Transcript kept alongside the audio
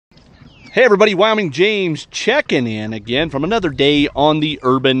Hey everybody, Wyoming James checking in again from another day on the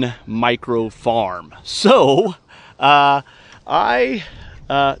Urban Micro Farm. So, now,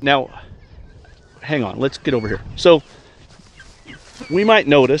 hang on, let's get over here. So, we might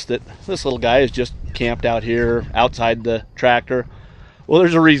notice that this little guy is just camped out here outside the tractor. Well,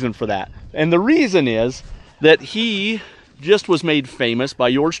 there's a reason for that. And the reason is that he just was made famous by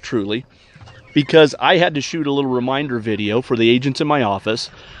yours truly because I had to shoot a little reminder video for the agents in my office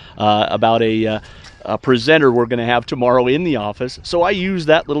about a presenter we're going to have tomorrow in the office. So I use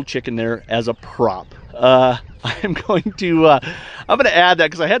that little chicken there as a prop. I'm going to add that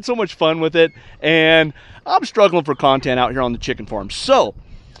because I had so much fun with it, and I'm struggling for content out here on the chicken farm. So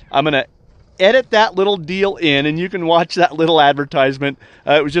I'm going to edit that little deal in, and you can watch that little advertisement.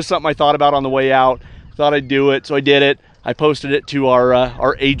 It was just something I thought about on the way out. Thought I'd do it, so I did it. I posted it to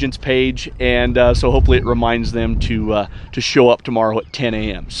our agents page, and so hopefully it reminds them to show up tomorrow at 10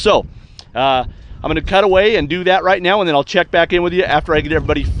 a.m. So I'm going to cut away and do that right now, and then I'll check back in with you after I get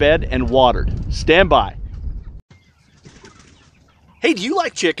everybody fed and watered. Stand by. Hey, do you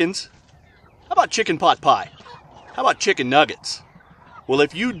like chickens? How about chicken pot pie? How about chicken nuggets? Well,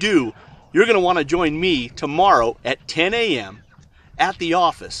 if you do, you're going to want to join me tomorrow at 10 a.m. at the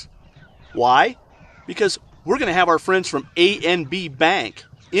office. Why? Because we're going to have our friends from A&B Bank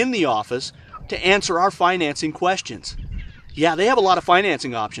in the office to answer our financing questions. Yeah, they have a lot of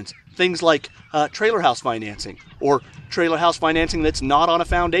financing options. Things like trailer house financing or trailer house financing that's not on a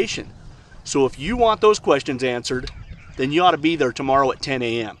foundation. So if you want those questions answered, then you ought to be there tomorrow at 10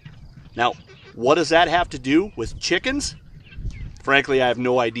 a.m. Now, what does that have to do with chickens? Frankly, I have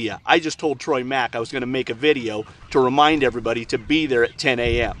no idea. I just told Troy Mack I was going to make a video to remind everybody to be there at 10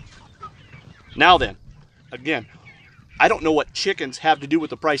 a.m. Now then, again, I don't know what chickens have to do with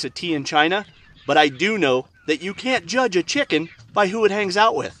the price of tea in China, but I do know that you can't judge a chicken by who it hangs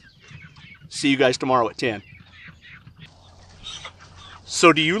out with. See you guys tomorrow at 10.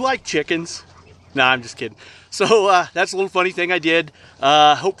 So do you like chickens? Nah, I'm just kidding. So that's a little funny thing I did.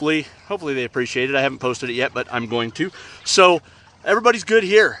 Hopefully they appreciate it. I haven't posted it yet, but I'm going to. So everybody's good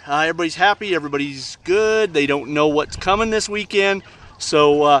here. Everybody's happy. Everybody's good. They don't know what's coming this weekend.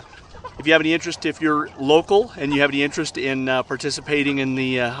 So if you have any interest, if you're local and you have any interest in participating in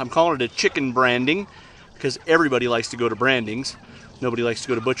the, I'm calling it a chicken branding because everybody likes to go to brandings. Nobody likes to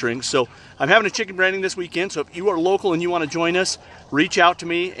go to butchering. So I'm having a chicken branding this weekend. So if you are local and you want to join us, reach out to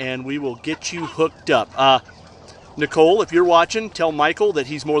me and we will get you hooked up. Nicole, if you're watching, tell Michael that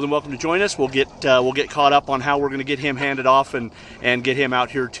he's more than welcome to join us. We'll get caught up on how we're going to get him handed off and get him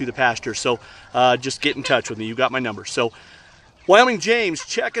out here to the pasture. So just get in touch with me. You got my number. So Wyoming James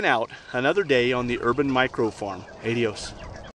checking out another day on the Urban Micro Farm. Adios.